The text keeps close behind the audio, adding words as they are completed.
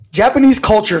Japanese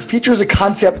culture features a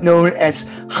concept known as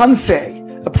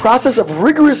Hansei, a process of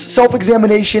rigorous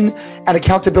self-examination and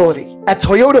accountability. At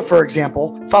Toyota, for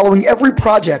example, following every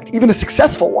project, even a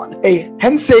successful one, a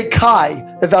Hensei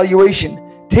Kai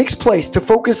evaluation takes place to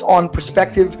focus on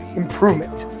prospective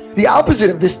improvement. The opposite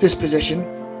of this disposition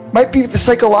might be the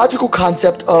psychological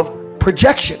concept of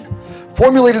projection,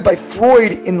 formulated by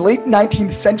Freud in late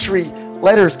 19th century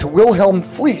letters to Wilhelm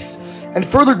Fliess, and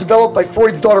further developed by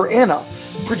Freud's daughter Anna.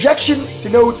 Projection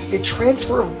denotes a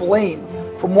transfer of blame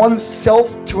from one's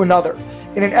self to another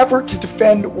in an effort to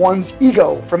defend one's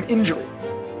ego from injury.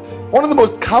 One of the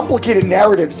most complicated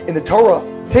narratives in the Torah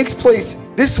takes place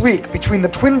this week between the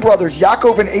twin brothers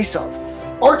Yaakov and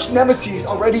Esav, arch nemeses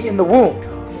already in the womb.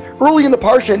 Early in the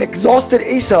parsha, an exhausted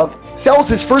Esav sells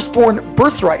his firstborn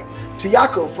birthright to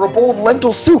Yaakov for a bowl of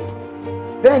lentil soup.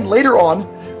 Then later on,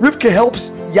 Rivka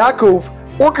helps Yaakov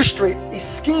orchestrate a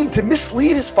scheme to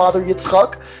mislead his father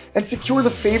Yitzchak and secure the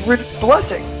favorite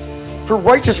blessings for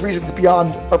righteous reasons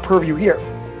beyond our purview here.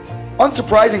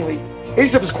 Unsurprisingly,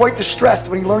 Esav is quite distressed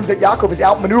when he learns that Yaakov has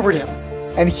outmaneuvered him,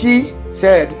 and he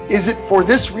said, "Is it for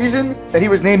this reason that he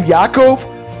was named Yaakov?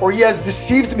 For he has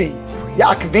deceived me,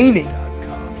 Yaakveni,"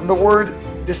 from the word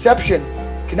deception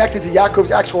connected to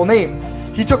Yaakov's actual name.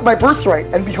 "He took my birthright,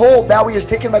 and behold, now he has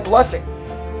taken my blessing."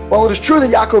 While it is true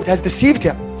that Yaakov has deceived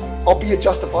him, albeit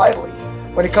justifiably,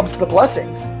 when it comes to the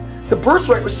blessings, the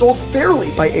birthright was sold fairly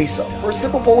by Esav for a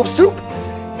simple bowl of soup.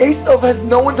 Esav has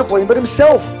no one to blame but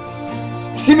himself.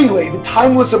 Seemingly, the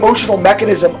timeless emotional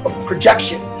mechanism of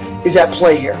projection is at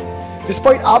play here.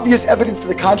 Despite obvious evidence to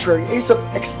the contrary, Esav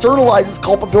externalizes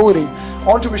culpability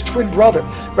onto his twin brother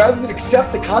rather than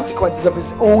accept the consequences of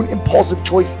his own impulsive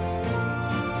choices.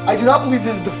 I do not believe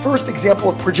this is the first example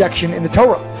of projection in the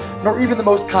Torah, nor even the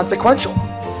most consequential.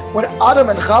 When Adam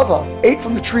and Chava ate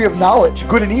from the tree of knowledge,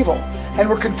 good and evil, and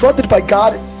were confronted by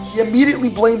God, he immediately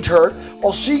blamed her,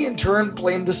 while she in turn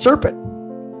blamed the serpent.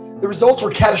 The results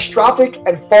were catastrophic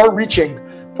and far-reaching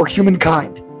for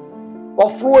humankind. While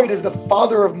Freud, as the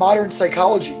father of modern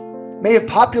psychology, may have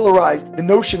popularized the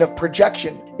notion of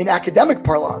projection in academic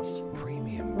parlance,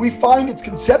 we find its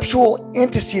conceptual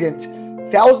antecedent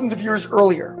thousands of years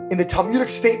earlier in the Talmudic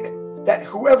statement that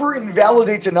whoever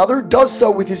invalidates another does so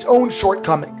with his own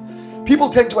shortcoming. People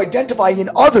tend to identify in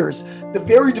others the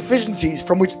very deficiencies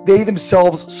from which they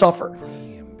themselves suffer.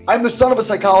 I'm the son of a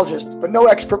psychologist, but no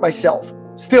expert myself.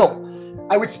 Still,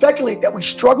 I would speculate that we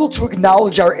struggle to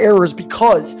acknowledge our errors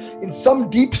because, in some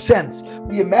deep sense,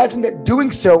 we imagine that doing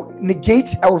so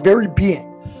negates our very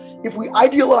being. If we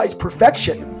idealize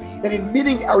perfection, then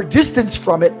admitting our distance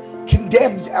from it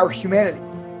condemns our humanity.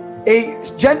 A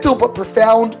gentle but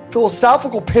profound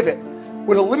philosophical pivot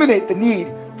would eliminate the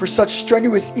need for such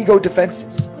strenuous ego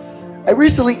defenses. I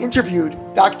recently interviewed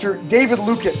Dr. David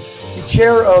Lukin, the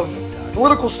chair of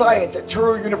political science at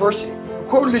Touro University, who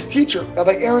quoted his teacher,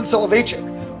 Rabbi Aaron Soloveitchik,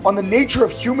 on the nature of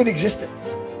human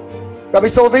existence. Rabbi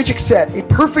Soloveitchik said, "A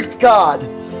perfect God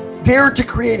dared to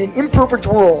create an imperfect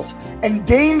world and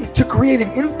deigned to create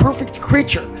an imperfect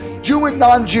creature, Jew and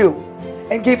non-Jew,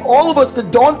 and gave all of us the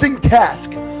daunting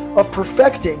task of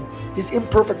perfecting his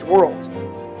imperfect world.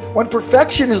 When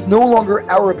perfection is no longer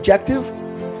our objective,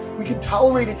 we can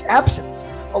tolerate its absence,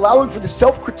 allowing for the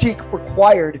self-critique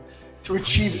required to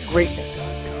achieve greatness."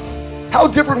 How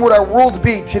different would our world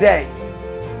be today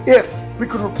if we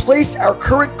could replace our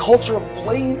current culture of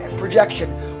blame and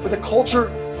projection with a culture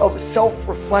of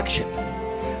self-reflection?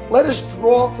 Let us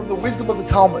draw from the wisdom of the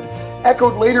Talmud,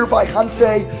 echoed later by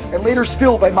Hansei and later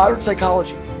still by modern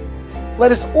psychology.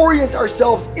 Let us orient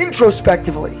ourselves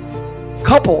introspectively,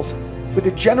 coupled with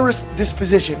a generous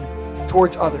disposition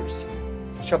towards others.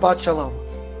 Shabbat Shalom.